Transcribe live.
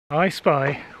I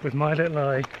spy, with my little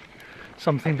eye,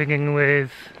 something beginning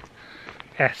with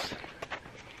S.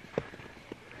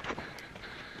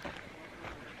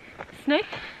 Snow?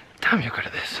 Damn, you're good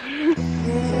at this.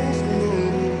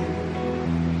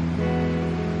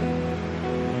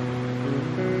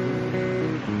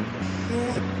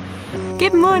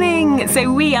 Good morning!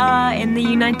 So we are in the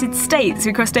United States.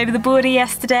 We crossed over the border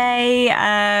yesterday.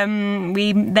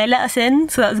 They let us in,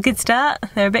 so that was a good start.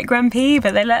 They're a bit grumpy,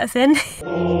 but they let us in.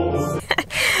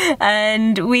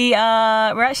 And we're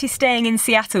actually staying in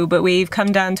Seattle, but we've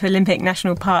come down to Olympic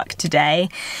National Park today.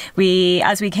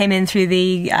 As we came in through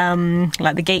the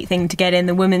like the gate thing to get in,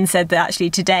 the woman said that actually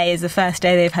today is the first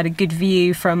day they've had a good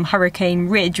view from Hurricane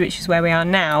Ridge, which is where we are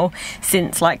now,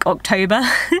 since like October.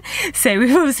 So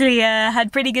we've obviously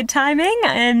had pretty good timing,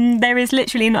 and there is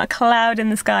literally not a cloud in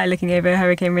the sky looking over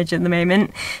Hurricane Ridge at the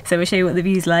moment. So we'll show you what the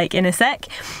view's like in a sec.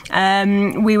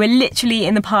 We were literally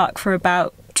in the park for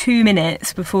about 2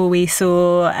 minutes before we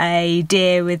saw a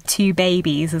deer with 2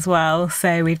 babies as well,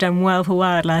 so we've done well for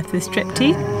wildlife this trip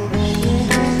too.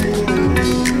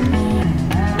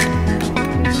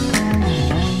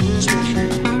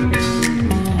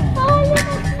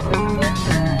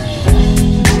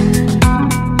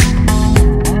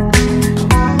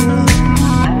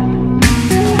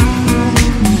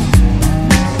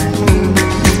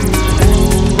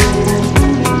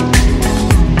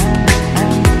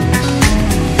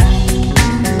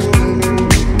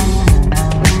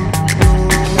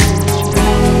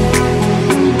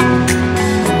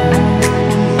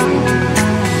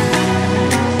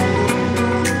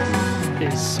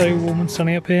 So warm and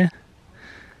sunny up here,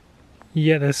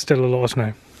 yet there's still a lot of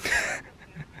snow.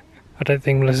 I don't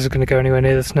think Melissa's going to go anywhere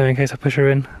near the snow in case I push her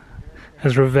in,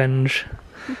 as revenge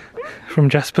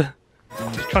from Jasper.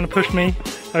 She's trying to push me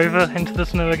over into the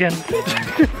snow again.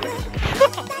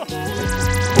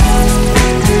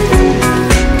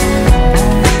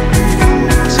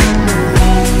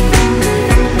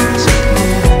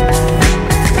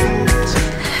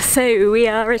 So we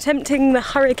are attempting the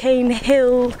Hurricane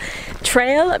Hill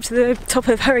trail up to the top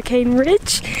of Hurricane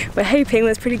Ridge. We're hoping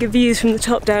there's pretty good views from the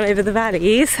top down over the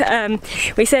valleys.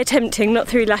 We say attempting, not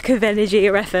through lack of energy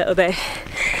or effort, although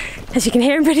as you can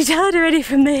hear I'm pretty tired already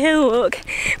from the hill walk,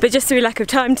 but just through lack of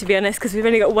time, to be honest, because we've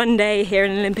only got one day here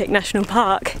in Olympic National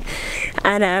Park,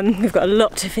 and we've got a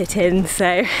lot to fit in.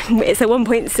 So it's a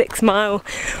 1.6 mile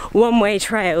one-way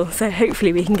trail, so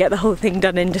hopefully we can get the whole thing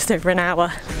done in just over an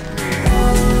hour.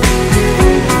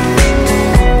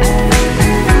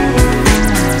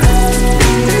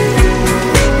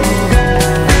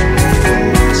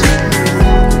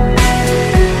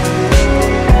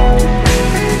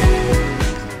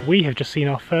 We have just seen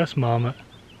our first marmot.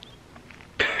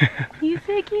 He's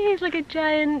so cute, he's like a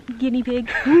giant guinea pig.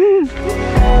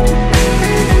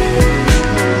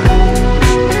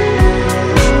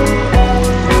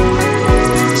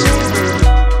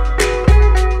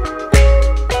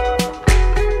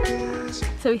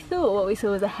 So we thought what we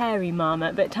saw was a hairy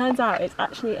marmot, but it turns out it's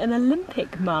actually an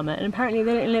Olympic marmot, and apparently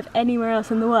they don't live anywhere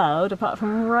else in the world apart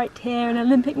from right here in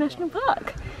Olympic National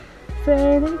Park. So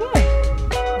there we go.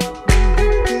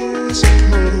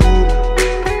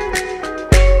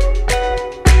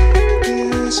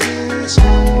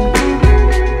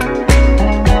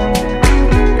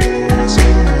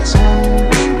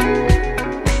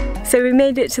 So we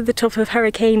made it to the top of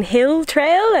Hurricane Hill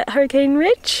Trail at Hurricane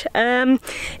Ridge. It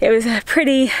was a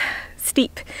pretty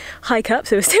steep hike up,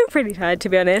 so we're still pretty tired, to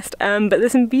be honest, but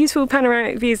there's some beautiful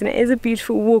panoramic views, and it is a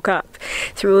beautiful walk up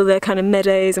through all the kind of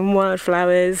meadows and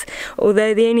wildflowers,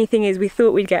 although the only thing is we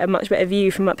thought we'd get a much better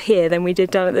view from up here than we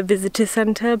did down at the visitor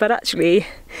centre, but actually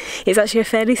it's actually a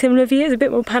fairly similar view. It's a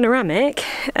bit more panoramic,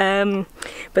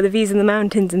 but the views in the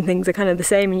mountains and things are kind of the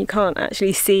same, and you can't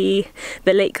actually see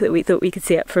the lake that we thought we could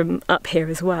see up from up here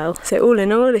as well. So all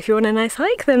in all, if you want a nice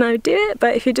hike, then I would do it,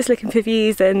 but if you're just looking for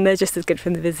views, then they're just as good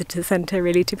from the visitor centre,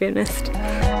 really, to be honest.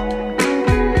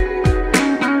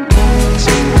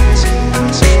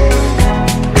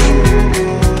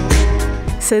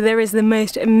 So there is the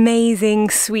most amazing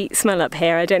sweet smell up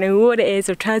here. I don't know what it is.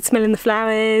 I've tried smelling the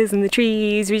flowers and the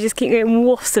trees. We just keep getting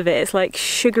wafts of it. It's like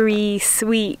sugary,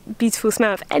 sweet, beautiful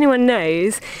smell. If anyone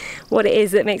knows what it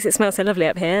is that makes it smell so lovely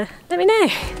up here, let me know.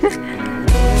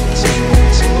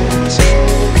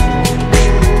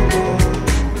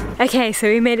 Okay, so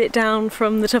we made it down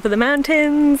from the top of the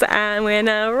mountains, and we're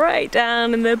now right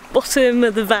down in the bottom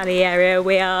of the valley area.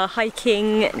 We are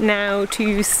hiking now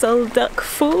to Solduck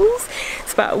Falls.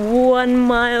 It's about 1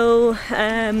 mile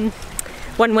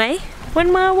one way.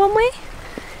 1 mile one way?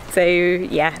 So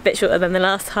yeah, a bit shorter than the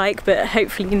last hike, but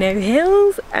hopefully no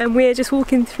hills. And we're just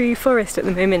walking through forest at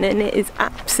the moment, and it is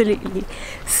absolutely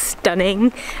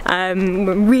stunning.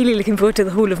 We're really looking forward to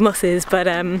the Hall of Mosses, but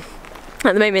at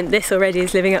the moment this already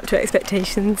is living up to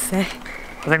expectations. So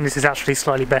I think this is actually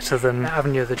slightly better than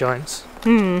Avenue of the Giants.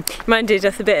 Reminded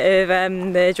us a bit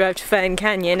of the drive to Fern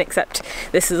Canyon, except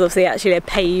this is obviously actually a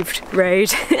paved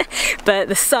road. But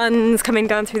the sun's coming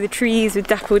down through the trees with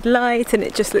dappled light, and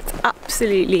it just looks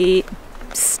absolutely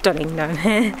stunning down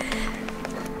here.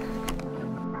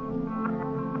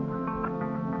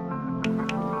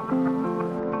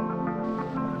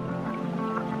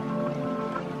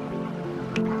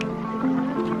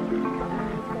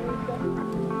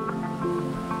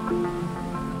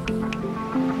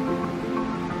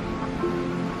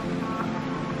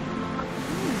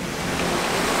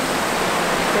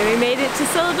 So we made it to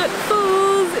Solduck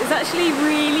Falls. It's actually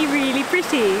really, really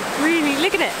pretty. Really,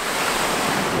 look at it.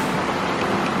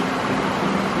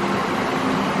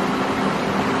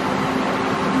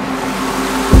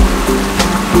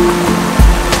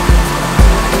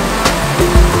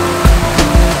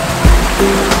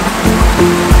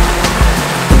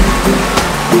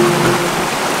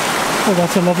 Oh,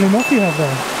 that's a lovely mop you have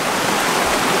there.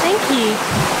 Thank you.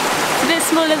 It's a bit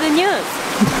smaller than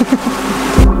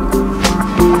yours.